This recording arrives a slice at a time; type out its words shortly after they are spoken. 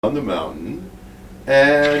on the mountain,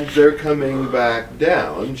 and they're coming back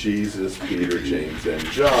down, Jesus, Peter, James, and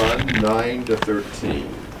John, 9 to 13.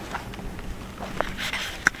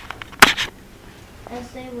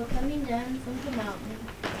 As they were coming down from the mountain,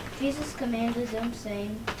 Jesus commanded them,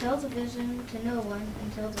 saying, "Tell the vision to no one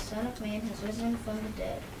until the Son of Man has risen from the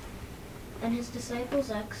dead." And his disciples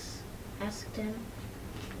asked him,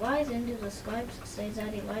 "Why then do the scribes say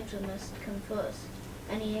that Elijah must come first?"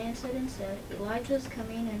 And he answered and said, "Elijah is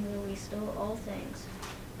coming and will restore all things.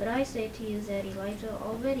 But I say to you that Elijah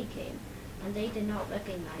already came, and they did not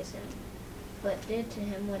recognize him, but did to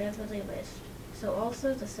him whatever they wished. So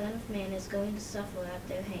also the Son of Man is going to suffer at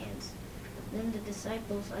their hands." Then the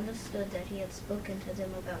disciples understood that he had spoken to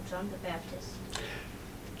them about John the Baptist.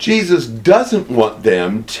 Jesus doesn't want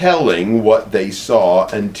them telling what they saw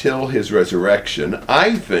until his resurrection,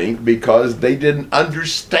 I think because they didn't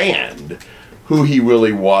understand who he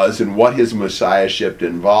really was and what his messiahship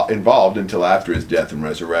involved until after his death and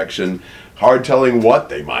resurrection. Hard telling what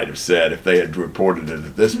they might have said if they had reported it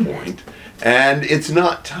at this point. And it's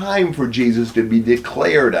not time for Jesus to be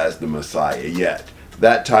declared as the Messiah yet.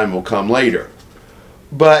 That time will come later.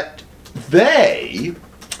 But they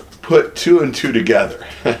put two and two together.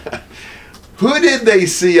 Who did they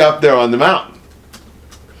see up there on the mountain?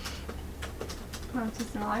 Moses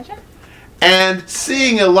and Elijah. And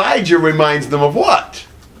seeing Elijah reminds them of what?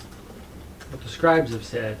 What the scribes have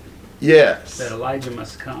said, Yes. that Elijah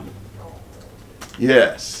must come.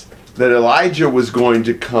 Yes. That Elijah was going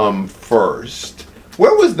to come first.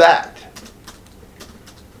 Where was that?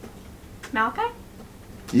 Malachi?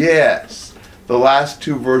 Yes. The last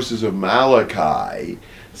two verses of Malachi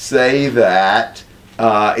say that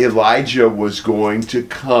Elijah was going to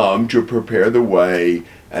come to prepare the way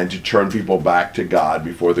and to turn people back to God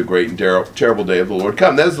before the great and terrible day of the Lord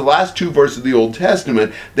come. That is the last two verses of the Old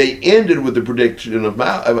Testament. They ended with the prediction of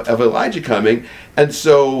Elijah coming. And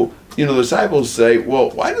so, the disciples say,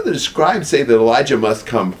 well, why do the scribes say that Elijah must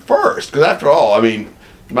come first? Because after all, the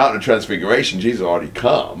Mountain of Transfiguration, Jesus already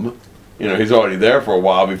come. He's already there for a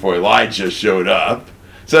while before Elijah showed up.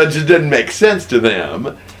 So it just didn't make sense to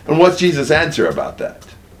them. And what's Jesus' answer about that?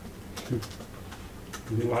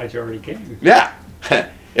 Elijah already came. Yeah.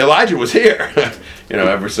 Elijah was here.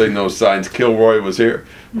 Ever seen those signs, Kilroy was here?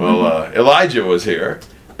 Well, Elijah was here.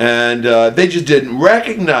 And they just didn't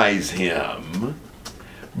recognize him.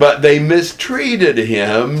 But they mistreated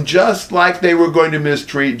him just like they were going to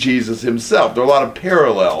mistreat Jesus himself. There are a lot of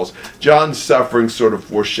parallels. John's sufferings sort of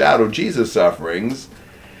foreshadow Jesus' sufferings.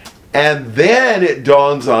 And then it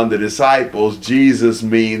dawns on the disciples, Jesus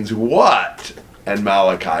means what? And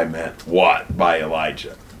Malachi meant what by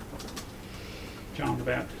Elijah? John the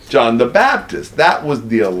Baptist. John the Baptist. That was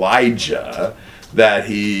the Elijah that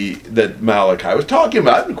Malachi was talking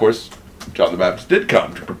about. And of course, John the Baptist did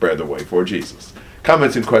come to prepare the way for Jesus.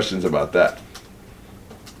 Comments and questions about that?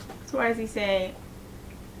 So why does he say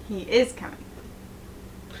he is coming?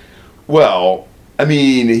 Well,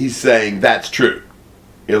 he's saying that's true.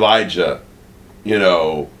 Elijah,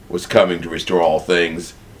 was coming to restore all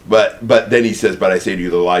things. But then he says, but I say to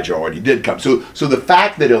you that Elijah already did come. So the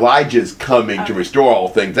fact that Elijah is coming to restore all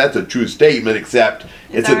things, that's a true statement, except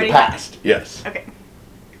it's in the past. Yes. Okay.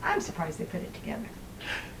 I'm surprised they put it together.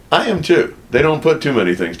 I am too. They don't put too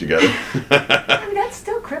many things together. That's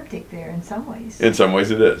still cryptic there in some ways. In some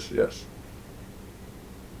ways it is, yes.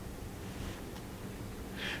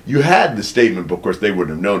 You had the statement, but of course they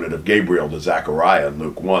wouldn't have known it, of Gabriel to Zechariah in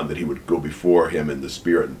Luke 1, that he would go before him in the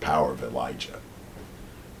spirit and power of Elijah.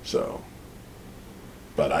 So,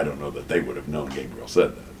 but I don't know that they would have known Gabriel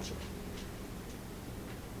said that. So.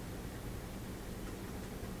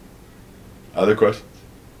 Other questions?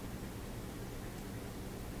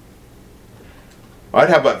 All right,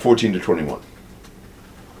 how about 14 to 21?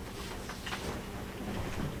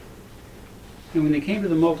 And when they came to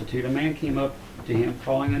the multitude, a man came up to him,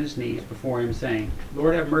 falling on his knees before him, saying,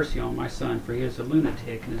 "Lord, have mercy on my son, for he is a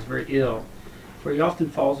lunatic and is very ill. For he often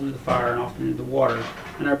falls into the fire and often into the water.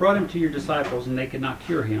 And I brought him to your disciples, and they could not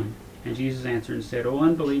cure him." And Jesus answered and said, "O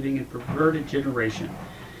unbelieving and perverted generation,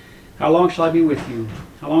 how long shall I be with you?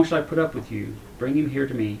 How long shall I put up with you? Bring him here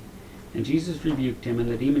to me." And Jesus rebuked him, and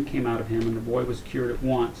the demon came out of him, and the boy was cured at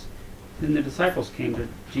once. Then the disciples came to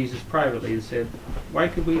Jesus privately and said, "Why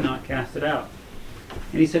could we not cast it out?"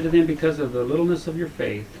 And he said to them, "Because of the littleness of your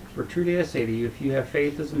faith. For truly I say to you, if you have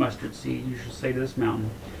faith as a mustard seed, you shall say to this mountain,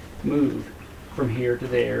 'Move from here to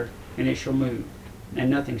there,' and it shall move, and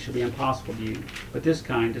nothing shall be impossible to you. But this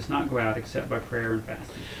kind does not go out except by prayer and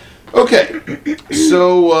fasting." Okay,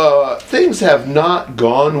 so things have not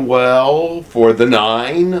gone well for the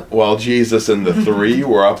 9 while Jesus and the 3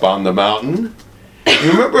 were up on the mountain.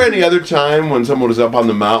 You remember any other time when someone was up on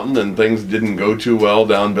the mountain and things didn't go too well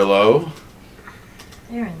down below?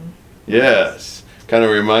 Aaron. Yes, kind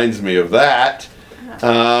of reminds me of that.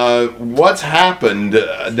 What's happened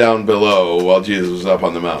down below while Jesus was up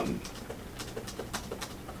on the mountain?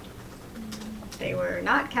 They were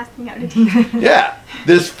not casting out a demon. Yeah,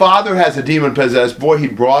 this father has a demon-possessed boy. He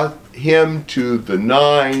brought him to the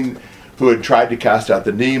 9 who had tried to cast out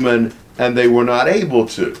the demon, and they were not able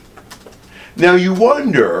to. Now you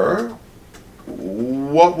wonder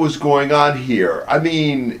what was going on here. I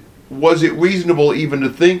mean, was it reasonable even to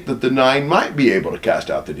think that the 9 might be able to cast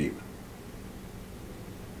out the demon?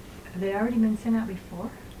 Have they already been sent out before?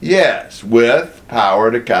 Yes, with power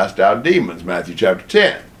to cast out demons, Matthew chapter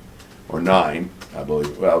 10. Or 9, I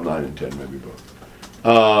believe. Well, 9 and 10, maybe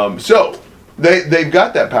both. So, they've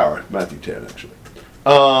got that power, Matthew 10, actually.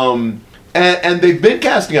 And they've been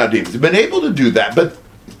casting out demons. They've been able to do that, but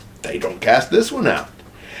they don't cast this one out.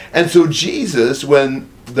 And so Jesus, when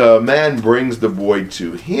the man brings the boy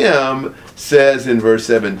to him, says in verse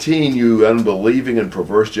 17, "You unbelieving and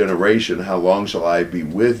perverse generation, how long shall I be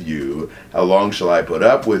with you? How long shall I put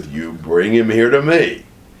up with you? Bring him here to me."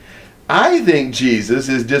 I think Jesus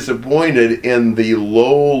is disappointed in the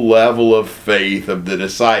low level of faith of the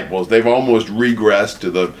disciples. They've almost regressed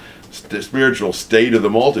to the spiritual state of the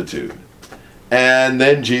multitude. And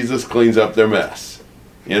then Jesus cleans up their mess.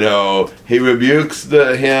 You know, he rebukes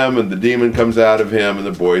him and the demon comes out of him and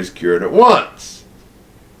the boy's cured at once.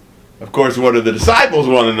 Of course, what do the disciples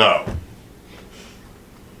want to know?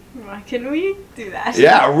 Why couldn't we do that?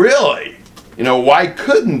 Yeah, really. You know, why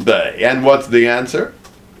couldn't they? And what's the answer?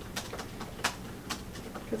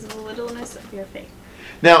 Because of the littleness of your faith.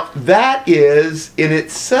 Now, that is in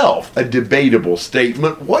itself a debatable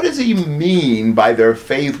statement. What does he mean by their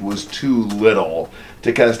faith was too little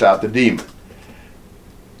to cast out the demon?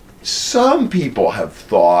 Some people have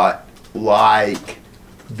thought like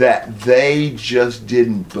that they just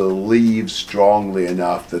didn't believe strongly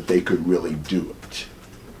enough that they could really do it.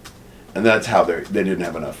 And that's how they didn't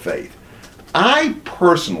have enough faith. I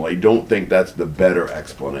personally don't think that's the better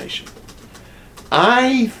explanation.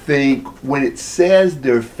 I think when it says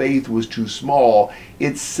their faith was too small,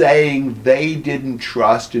 it's saying they didn't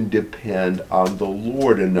trust and depend on the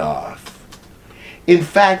Lord enough. In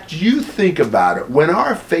fact, you think about it, when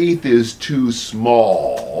our faith is too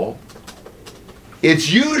small,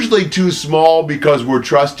 it's usually too small because we're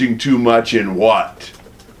trusting too much in what?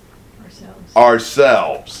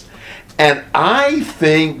 Ourselves. And I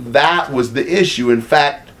think that was the issue. In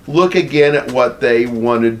fact, look again at what they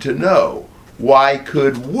wanted to know. Why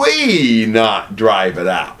could we not drive it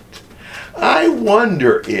out? I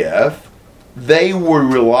wonder if they were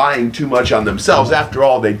relying too much on themselves. After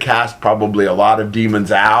all, they'd cast probably a lot of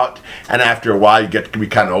demons out, and after a while you get to be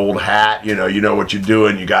kind of old hat, you know what you're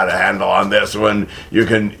doing, you got a handle on this one, you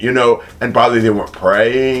can, and probably they weren't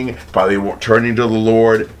praying, probably they weren't turning to the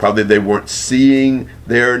Lord, probably they weren't seeing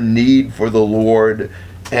their need for the Lord,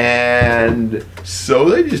 and so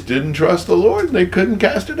they just didn't trust the Lord and they couldn't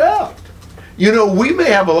cast it out. We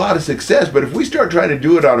may have a lot of success, but if we start trying to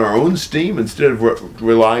do it on our own steam instead of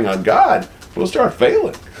relying on God, we'll start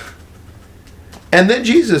failing. And then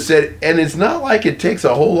Jesus said, and it's not like it takes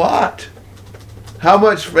a whole lot. How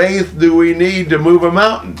much faith do we need to move a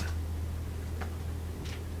mountain?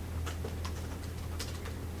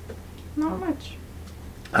 Not much.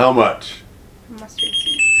 How much? A mustard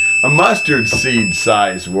seed. A mustard seed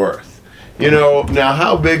size worth. Now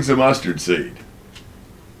how big's a mustard seed?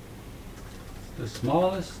 The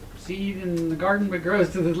smallest seed in the garden but grows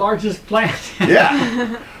to the largest plant.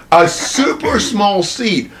 Yeah. A super small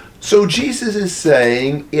seed. So Jesus is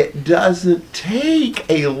saying it doesn't take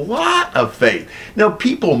a lot of faith. Now,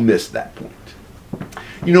 people miss that point.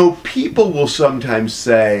 People will sometimes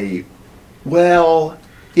say, well,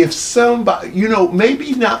 if somebody,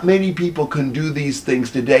 maybe not many people can do these things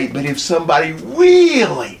today, but if somebody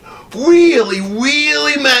really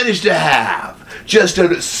managed to have just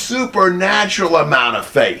a supernatural amount of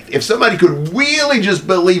faith, if somebody could really just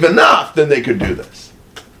believe enough, then they could do this.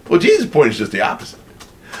 Well, Jesus' point is just the opposite.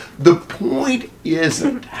 The point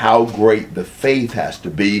isn't how great the faith has to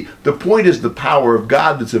be. The point is the power of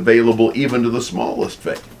God that's available even to the smallest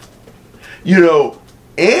faith.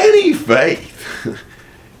 Any faith,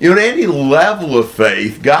 any level of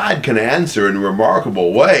faith, God can answer in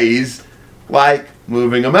remarkable ways, like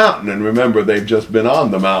moving a mountain. And remember, they've just been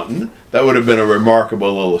on the mountain. That would have been a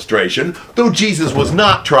remarkable illustration. Though Jesus was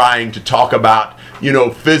not trying to talk about,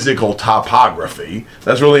 physical topography.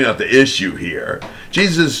 That's really not the issue here.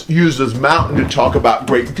 Jesus uses mountain to talk about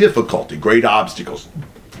great difficulty, great obstacles.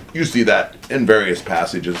 You see that in various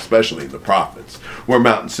passages, especially in the prophets, where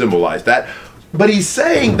mountains symbolize that. But he's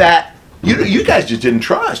saying that you guys just didn't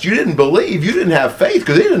trust. You didn't believe. You didn't have faith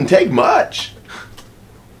because it didn't take much.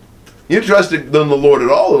 You trusted in the Lord at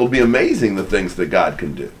all, it'll be amazing the things that God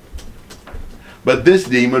can do. But this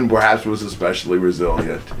demon perhaps was especially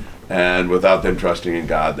resilient, and without them trusting in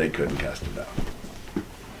God, they couldn't cast it out.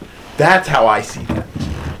 That's how I see that.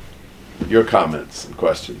 Your comments and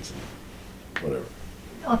questions, whatever.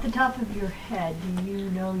 Off the top of your head, do you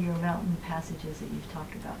know your mountain passages that you've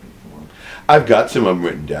talked about before? I've got some of them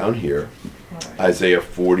written down here. What are they? Isaiah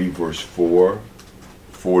 40 verse 4,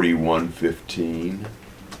 41:15,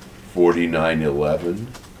 49:11,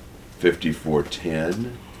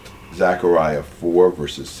 54:10, Zechariah 4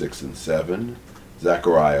 verses 6 and 7,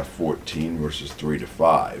 Zechariah 14 verses 3 to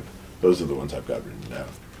 5. Those are the ones I've got written down.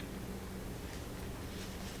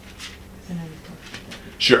 I know you've talked about that.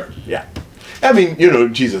 Sure, yeah. I mean,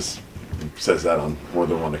 Jesus says that on more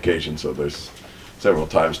than one occasion, so there's several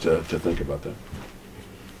times to think about that.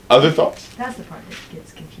 Other thoughts? That's the part that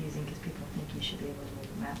gets confusing because people think you should be able to move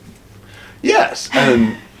a mountain. Yes,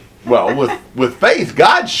 and well, with faith,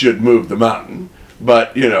 God should move the mountain.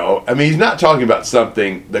 But, he's not talking about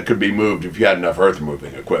something that could be moved if you had enough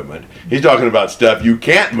earth-moving equipment. He's talking about stuff you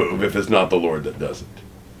can't move if it's not the Lord that does it.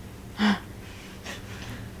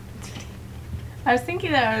 I was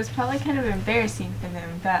thinking that it was probably kind of embarrassing for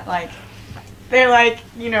them that, they're like,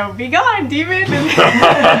 be gone, demon, and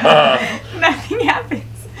nothing happens.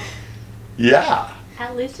 Yeah.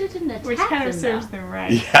 At least it didn't attack Which kind of them, serves though. them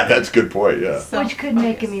right. Yeah, that's a good point, yeah. Which could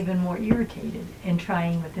make them even more irritated and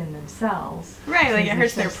trying within themselves. Right, like it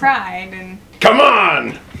hurts their pride and... Come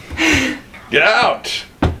on! Get out!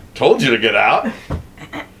 Told you to get out.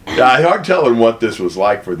 Yeah, it's hard telling what this was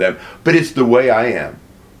like for them, but it's the way I am.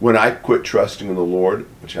 When I quit trusting in the Lord,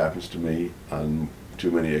 which happens to me on too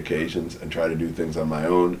many occasions, and try to do things on my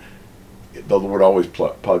own, the Lord always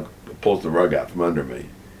pulls the rug out from under me.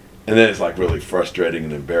 And then it's like really frustrating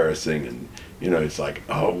and embarrassing, and it's like,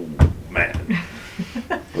 oh man,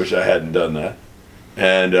 wish I hadn't done that.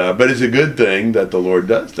 And but it's a good thing that the Lord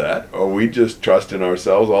does that, or we just trust in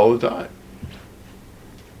ourselves all the time.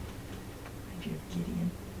 If you're Gideon.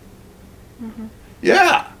 Mm-hmm.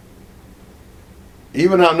 Yeah.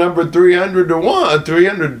 Even outnumbered 300 to 1,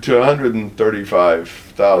 300 to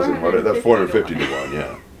 135,000, whatever, that's 450 to 1,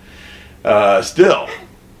 yeah. Still,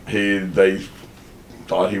 they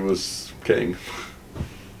thought he was king.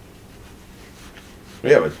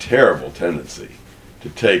 We have a terrible tendency to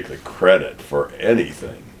take the credit for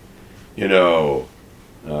anything.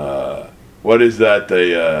 What is that?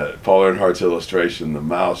 Paul Earnhardt's illustration, the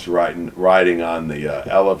mouse riding on the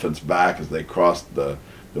elephant's back as they crossed the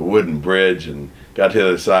wooden bridge and got to the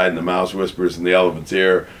other side, and the mouse whispers in the elephant's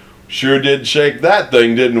ear, "Sure did shake that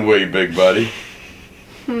thing, didn't we, big buddy?"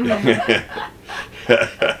 And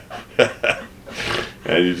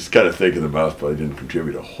you just kind of think of the mouse probably didn't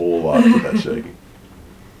contribute a whole lot to that shaking.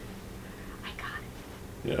 I got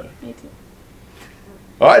it. Yeah. Me too.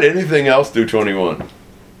 All right, anything else through 21?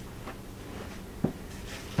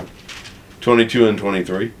 22 and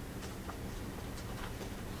 23?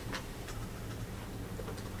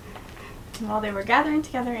 While they were gathering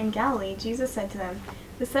together in Galilee, Jesus said to them,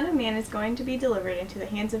 "The Son of Man is going to be delivered into the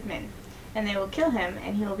hands of men, and they will kill him,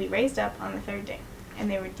 and he will be raised up on the third day." And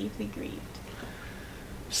they were deeply grieved.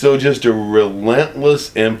 So just a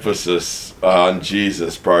relentless emphasis on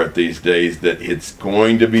Jesus' part these days that it's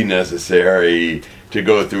going to be necessary to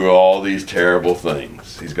go through all these terrible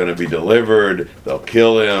things. He's going to be delivered, they'll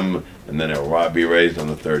kill him, and then he'll be raised on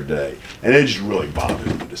the third day. And it just really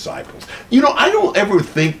bothers the disciples. I don't ever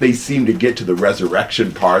think they seem to get to the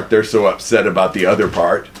resurrection part. They're so upset about the other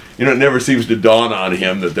part. It never seems to dawn on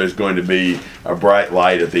him that there's going to be a bright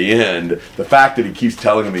light at the end. The fact that he keeps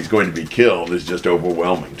telling them he's going to be killed is just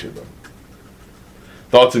overwhelming to them.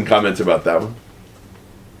 Thoughts and comments about that one?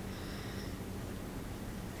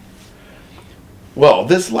 Well,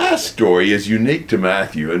 this last story is unique to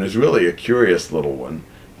Matthew and is really a curious little one.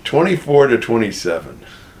 24 to 27.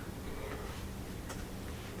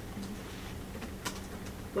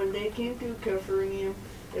 When they came to Capernaum,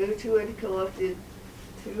 those who had collected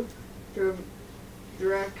to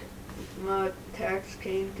drachma tax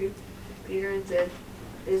came to Peter and said,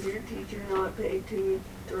 "Is your teacher not paid 2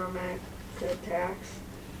 drachma tax?"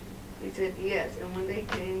 He said, "Yes." And when they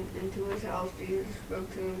came into his house, Jesus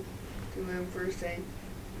spoke to him first, saying,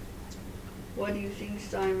 "What do you think,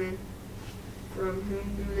 Simon? From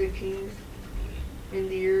whom do the kings of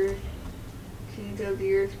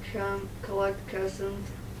the earth collect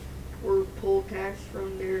customs or pull tax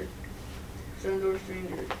from their sons or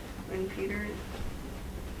strangers?" When Peter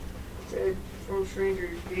said from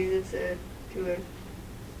strangers. Jesus said to him,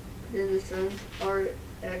 then the sons are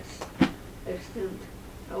exempt.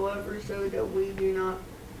 However, so that we do not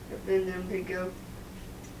offend them, to go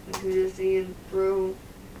into the sea and throw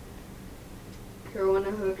in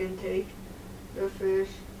a hook and take the fish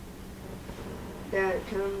that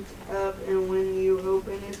comes up, and when you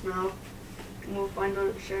open its mouth, you will find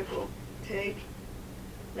a shekel. Take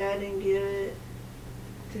that and give it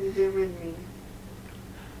to them and me.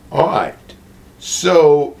 All right.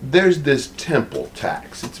 So there's this temple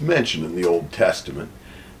tax. It's mentioned in the Old Testament.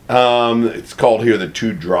 It's called here the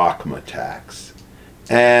 2 drachma tax.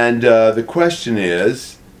 And the question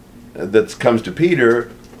is, that comes to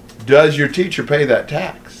Peter, does your teacher pay that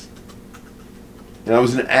tax? Now, it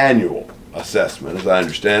was an annual assessment, as I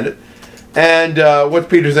understand it. And what's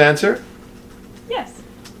Peter's answer? Yes.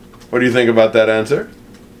 What do you think about that answer?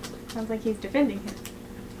 Sounds like he's defending him.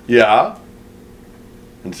 Yeah.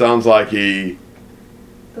 It sounds like he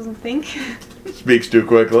Doesn't think. speaks too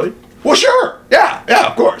quickly. Well, sure. Yeah,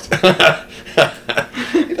 of course.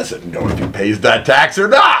 He doesn't know if he pays that tax or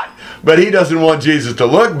not. But he doesn't want Jesus to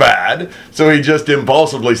look bad, so he just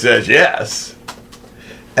impulsively says yes.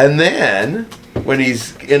 And then, when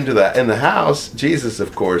he's in the house, Jesus,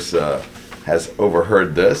 of course, has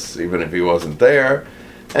overheard this, even if he wasn't there.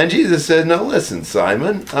 And Jesus says, now listen,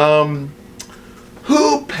 Simon,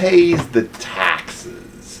 who pays the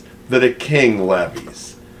taxes that a king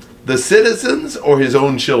levies? The citizens or his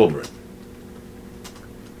own children?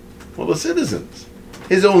 Well, the citizens.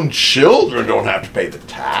 His own children don't have to pay the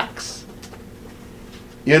tax.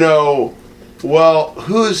 You know, well,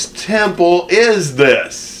 whose temple is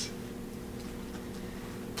this?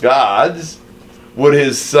 God's. Would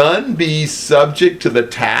his son be subject to the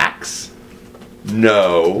tax?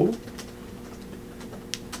 No.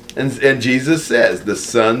 And Jesus says the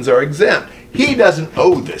sons are exempt. He doesn't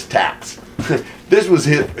owe this tax. This was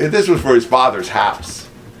for his father's house.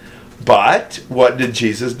 But what did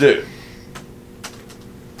Jesus do?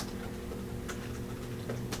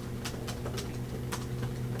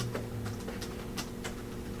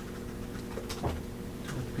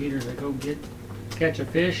 Peter to go catch a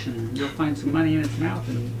fish, and you'll find some money in its mouth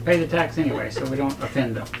and pay the tax anyway, so we don't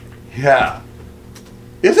offend them. Yeah.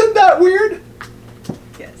 Isn't that weird?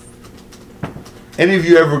 Yes. Any of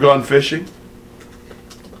you ever gone fishing?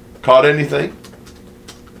 Caught anything?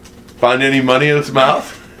 Find any money in its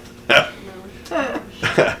mouth?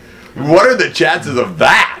 What are the chances of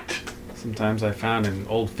that? Sometimes I found an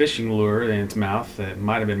old fishing lure in its mouth that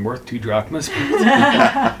might have been worth 2 drachmas.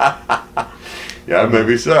 Yeah,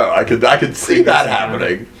 maybe so. I could see that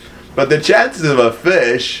happening. But the chances of a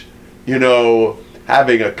fish,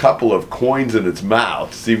 having a couple of coins in its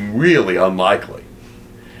mouth seem really unlikely.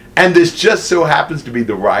 And this just so happens to be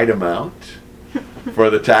the right amount for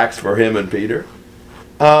the tax for him and Peter.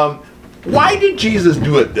 Why did Jesus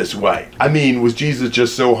do it this way? I mean, was Jesus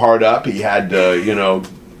just so hard up he had to,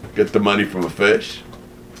 get the money from a fish?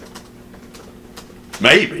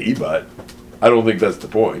 Maybe, but I don't think that's the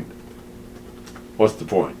point. What's the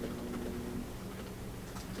point?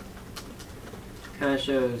 Kind of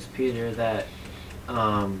shows Peter that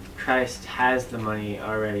Christ has the money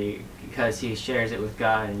already because he shares it with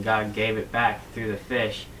God, and God gave it back through the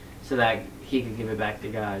fish so that he could give it back to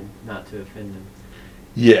God, not to offend him.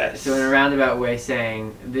 Yes. So in a roundabout way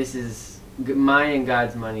saying, this is mine and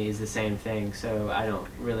God's money is the same thing, so I don't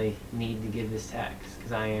really need to give this tax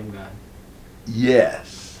because I am God.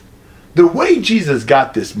 Yes. The way Jesus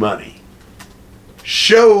got this money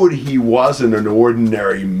showed he wasn't an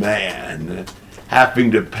ordinary man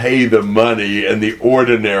having to pay the money in the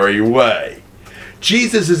ordinary way.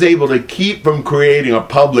 Jesus is able to keep from creating a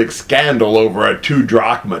public scandal over a 2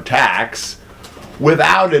 drachma tax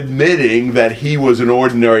without admitting that he was an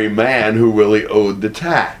ordinary man who really owed the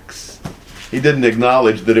tax. He didn't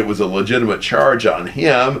acknowledge that it was a legitimate charge on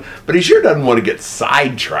him, but he sure doesn't want to get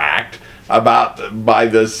sidetracked by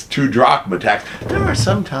this 2 drachma tax. There are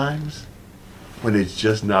some times when it's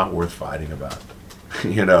just not worth fighting about.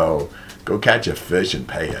 Go catch a fish and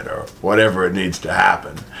pay it, or whatever it needs to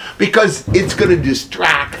happen. Because it's going to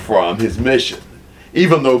distract from his mission,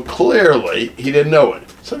 even though clearly he didn't know it.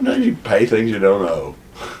 Sometimes you pay things you don't owe.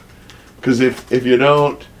 Because if you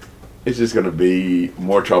don't, it's just going to be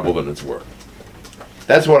more trouble than it's worth.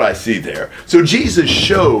 That's what I see there. So Jesus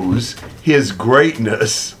shows his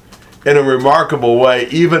greatness in a remarkable way,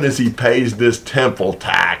 even as he pays this temple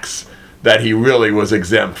tax that he really was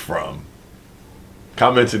exempt from.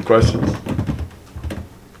 Comments and questions?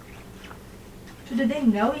 So did they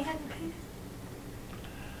know he hadn't paid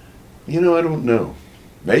it? I don't know.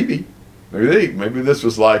 Maybe this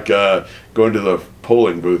was like going to the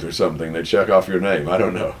polling booth or something. They check off your name. I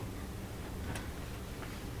don't know.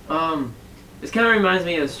 This kind of reminds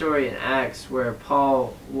me of the story in Acts where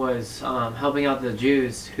Paul was helping out the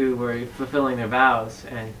Jews who were fulfilling their vows,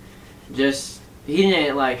 and he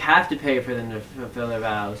didn't like have to pay for them to fulfill their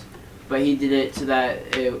vows, but he did it so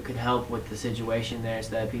that it could help with the situation there,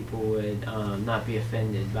 so that people would not be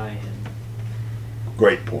offended by him.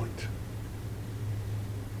 Great point.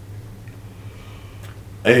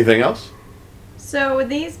 Anything else? So would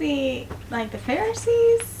these be like the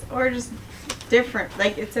Pharisees, or just different?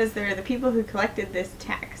 Like it says they're the people who collected this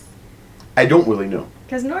tax. I don't really know.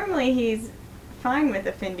 Because normally he's fine with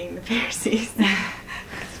offending the Pharisees.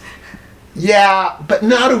 Yeah, but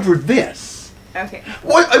not over this. Okay.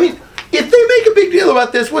 What I mean, if they make a big deal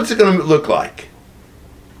about this, what's it going to look like?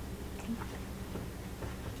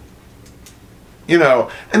 You know,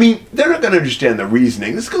 I mean, they're not going to understand the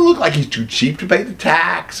reasoning. This is going to look like he's too cheap to pay the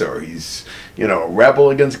tax, or he's, you know, a rebel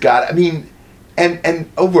against God. I mean,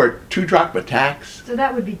 and over a 2 drachma tax. So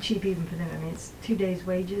that would be cheap even for them. I mean, it's 2 days'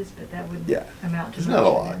 wages, but that wouldn't amount to It's much not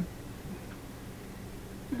a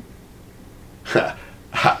for lot.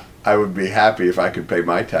 I would be happy if I could pay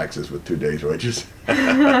my taxes with 2 days' wages.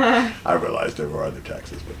 I realized there were other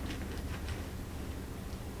taxes, but.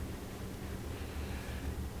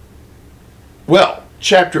 Well,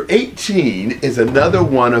 chapter 18 is another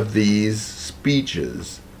one of these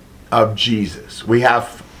speeches of Jesus. We have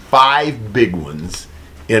 5 big ones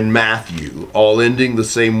in Matthew, all ending the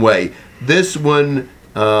same way. This one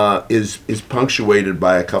is punctuated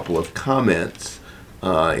by a couple of comments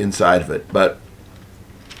inside of it, but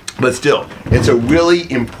still, it's a really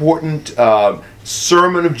important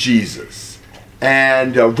sermon of Jesus,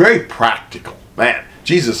 and very practical. Man,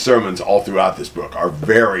 Jesus' sermons all throughout this book are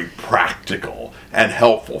very practical and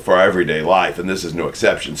helpful for our everyday life, and this is no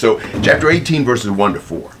exception. So, chapter 18, verses 1 to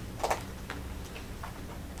 4.